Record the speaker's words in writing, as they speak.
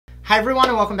Hi everyone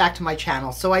and welcome back to my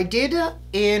channel. So I did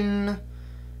in a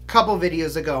couple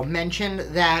videos ago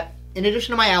mention that in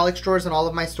addition to my Alex drawers and all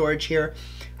of my storage here,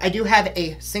 I do have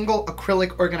a single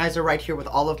acrylic organizer right here with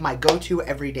all of my go-to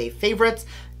everyday favorites.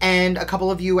 And a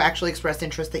couple of you actually expressed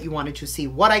interest that you wanted to see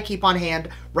what I keep on hand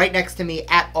right next to me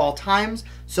at all times.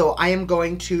 So I am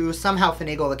going to somehow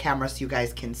finagle the camera so you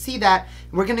guys can see that.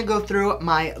 We're going to go through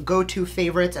my go-to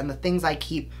favorites and the things I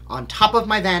keep on top of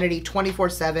my vanity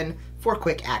 24/7 for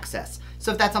quick access.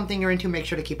 So if that's something you're into, make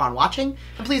sure to keep on watching.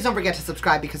 And please don't forget to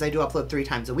subscribe because I do upload 3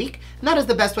 times a week. And that is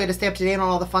the best way to stay up to date on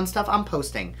all the fun stuff I'm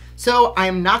posting. So I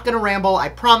am not going to ramble, I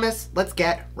promise. Let's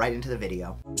get right into the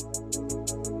video.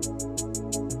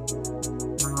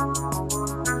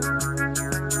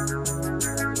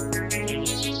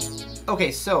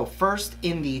 Okay, so first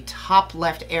in the top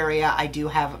left area, I do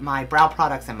have my brow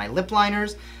products and my lip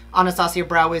liners. Anastasia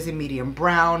Brow Wiz in medium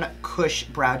brown, Kush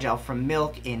Brow Gel from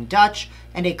Milk in Dutch,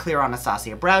 and a clear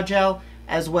Anastasia Brow Gel,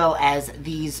 as well as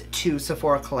these 2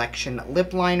 Sephora Collection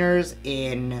lip liners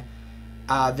in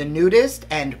the Nudist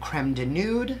and Creme de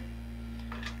Nude.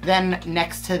 Then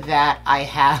next to that, I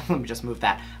have, let me just move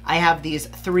that. I have these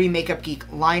 3 Makeup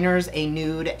Geek liners, a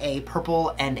nude, a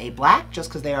purple, and a black, just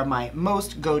because they are my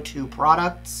most go-to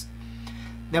products.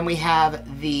 Then we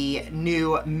have the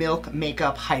new Milk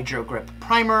Makeup Hydro Grip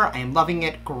Primer. I am loving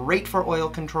it. Great for oil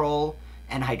control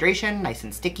and hydration, nice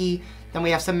and sticky. Then we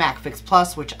have some MAC Fix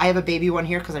Plus, which I have a baby one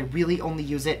here because I really only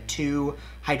use it to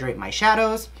hydrate my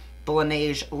shadows. The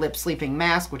Laneige Lip Sleeping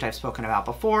Mask, which I've spoken about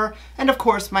before. And of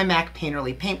course, my MAC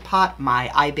Painterly Paint Pot, my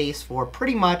eye base for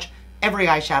pretty much every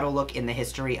eyeshadow look in the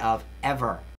history of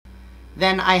ever.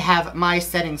 Then I have my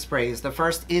setting sprays. The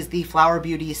first is the Flower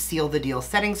Beauty Seal the Deal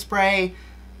Setting Spray.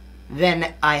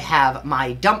 Then I have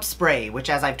my Dump Spray, which,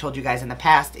 as I've told you guys in the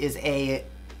past, is a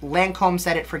Lancome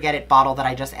Set It Forget It bottle that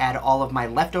I just add all of my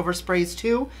leftover sprays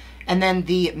to. And then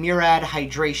the Murad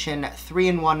Hydration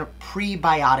 3-in-1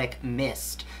 Prebiotic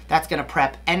Mist. That's going to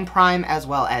prep and prime as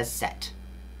well as set.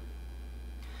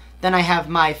 Then I have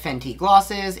my Fenty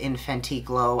glosses in Fenty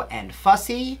Glow and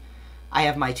Fussy. I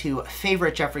have my 2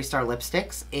 favorite Jeffree Star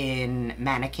lipsticks in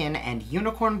Mannequin and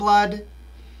Unicorn Blood.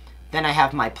 Then I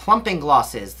have my plumping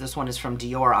glosses. This one is from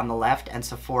Dior on the left and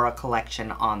Sephora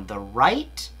Collection on the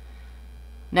right.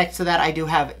 Next to that, I do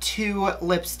have 2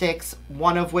 lipsticks,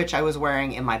 one of which I was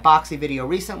wearing in my boxy video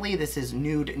recently. This is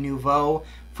Nude Nouveau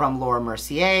from Laura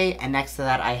Mercier. And next to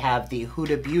that, I have the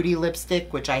Huda Beauty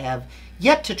lipstick, which I have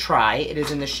yet to try. It is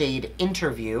in the shade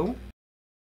Interview.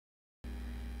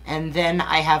 And then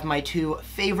I have my 2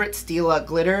 favorite Stila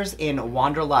glitters in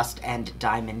Wanderlust and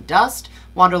Diamond Dust.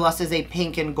 Wanderlust is a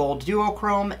pink and gold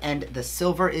duochrome, and the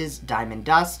silver is Diamond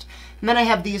Dust. And then I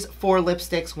have these 4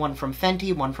 lipsticks, one from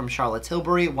Fenty, one from Charlotte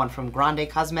Tilbury, one from Grande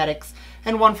Cosmetics,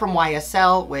 and one from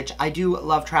YSL, which I do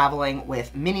love traveling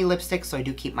with mini lipsticks, so I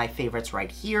do keep my favorites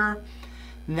right here.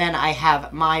 And then I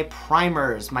have my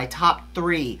primers, my top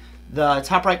 3. The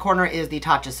top right corner is the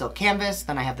Tatcha Silk Canvas,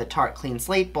 then I have the Tarte Clean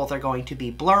Slate, both are going to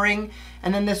be blurring.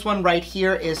 And then this one right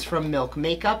here is from Milk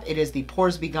Makeup. It is the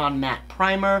Pores Be Gone Matte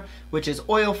Primer, which is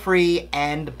oil-free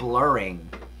and blurring.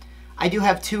 I do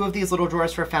have 2 of these little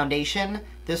drawers for foundation.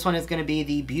 This one is going to be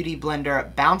the Beauty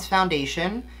Blender Bounce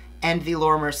Foundation and the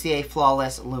Laura Mercier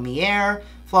Flawless Lumiere.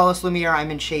 Flawless Lumiere,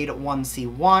 I'm in shade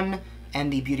 1C1.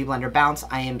 And the Beauty Blender Bounce,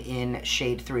 I am in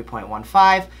shade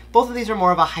 3.15. Both of these are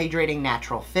more of a hydrating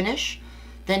natural finish.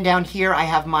 Then down here I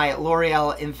have my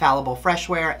L'Oreal Infallible Fresh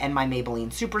Wear and my Maybelline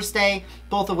Superstay,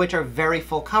 both of which are very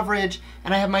full coverage.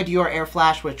 And I have my Dior Air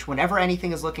Flash, which whenever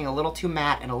anything is looking a little too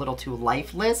matte and a little too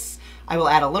lifeless, I will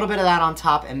add a little bit of that on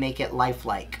top and make it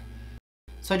lifelike.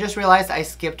 So I just realized I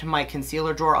skipped my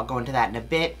concealer drawer. I'll go into that in a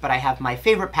bit, but I have my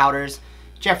favorite powders.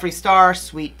 Jeffree Star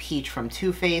Sweet Peach from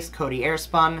Too Faced, Coty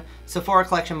Airspun, Sephora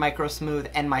Collection Micro Smooth,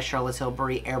 and my Charlotte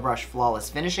Tilbury Airbrush Flawless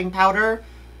Finishing Powder.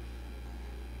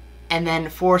 And then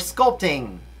for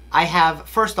sculpting, I have,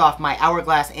 first off, my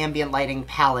Hourglass Ambient Lighting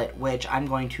Palette, which I'm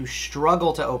going to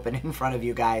struggle to open in front of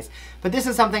you guys. But this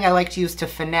is something I like to use to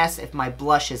finesse if my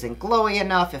blush isn't glowy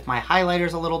enough, if my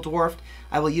highlighter's a little dwarfed,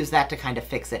 I will use that to kind of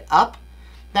fix it up.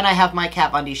 Then I have my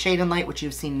Kat Von D Shade and Light, which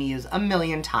you've seen me use a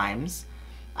million times.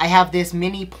 I have this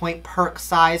mini Point Perk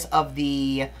size of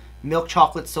the Milk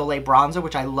Chocolate Soleil Bronzer,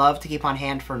 which I love to keep on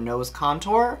hand for nose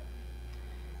contour.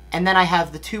 And then I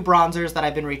have the 2 bronzers that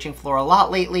I've been reaching for a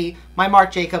lot lately, my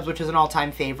Marc Jacobs, which is an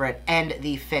all-time favorite, and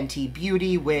the Fenty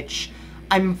Beauty, which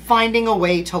I'm finding a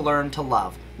way to learn to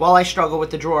love. While I struggle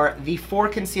with the drawer, the 4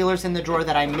 concealers in the drawer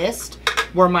that I missed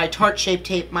were my Tarte Shape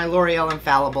Tape, my L'Oreal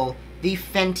Infallible, the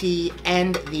Fenty,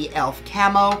 and the e.l.f.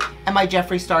 Camo, and my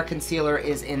Jeffree Star concealer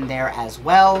is in there as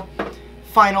well.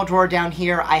 Final drawer down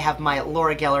here, I have my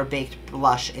Laura Geller Baked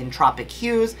Blush in Tropic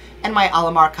Hues and my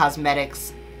Alamar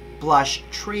Cosmetics Blush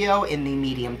Trio in the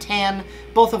medium tan,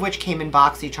 both of which came in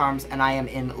BoxyCharms and I am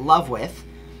in love with.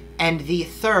 And the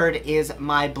third is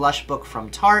my blush book from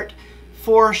Tarte.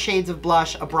 4 shades of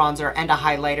blush, a bronzer, and a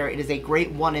highlighter. It is a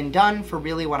great one and done for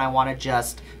really when I want to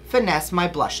just finesse my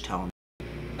blush tone.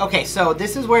 Okay, so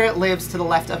this is where it lives to the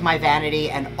left of my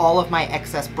vanity, and all of my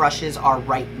excess brushes are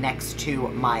right next to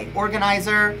my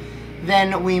organizer.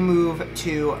 Then we move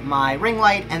to my ring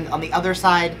light, and on the other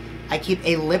side, I keep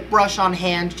a lip brush on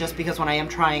hand just because when I am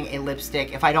trying a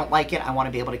lipstick, if I don't like it, I want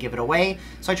to be able to give it away.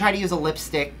 So I try to use a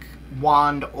lipstick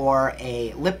wand or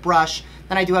a lip brush.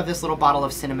 Then I do have this little bottle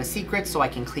of Cinema Secrets so I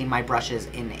can clean my brushes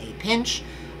in a pinch.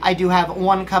 I do have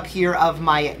 1 cup here of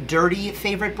my dirty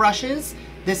favorite brushes.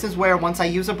 This is where once I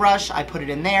use a brush, I put it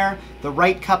in there. The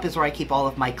right cup is where I keep all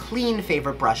of my clean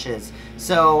favorite brushes.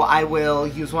 So I will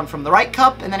use one from the right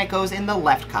cup and then it goes in the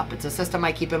left cup. It's a system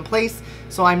I keep in place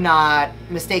so I'm not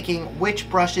mistaking which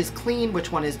brush is clean,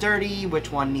 which one is dirty,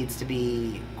 which one needs to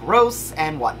be gross,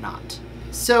 and whatnot.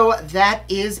 So that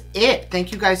is it.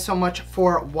 Thank you guys so much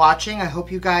for watching. I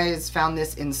hope you guys found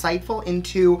this insightful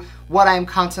into what I'm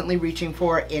constantly reaching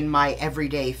for in my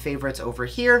everyday favorites over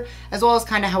here, as well as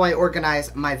kind of how I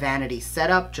organize my vanity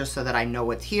setup, just so that I know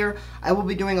what's here. I will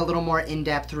be doing a little more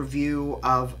in-depth review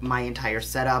of my entire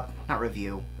setup. Not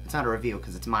review. It's not a review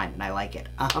because it's mine and I like it.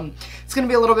 It's going to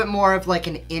be a little bit more of like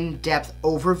an in-depth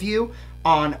overview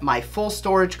on my full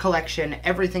storage collection,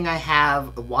 everything I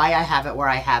have, why I have it where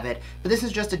I have it. But this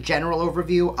is just a general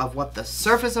overview of what the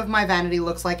surface of my vanity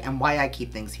looks like and why I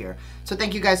keep things here. So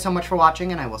thank you guys so much for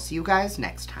watching, and I will see you guys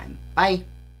next time. Bye!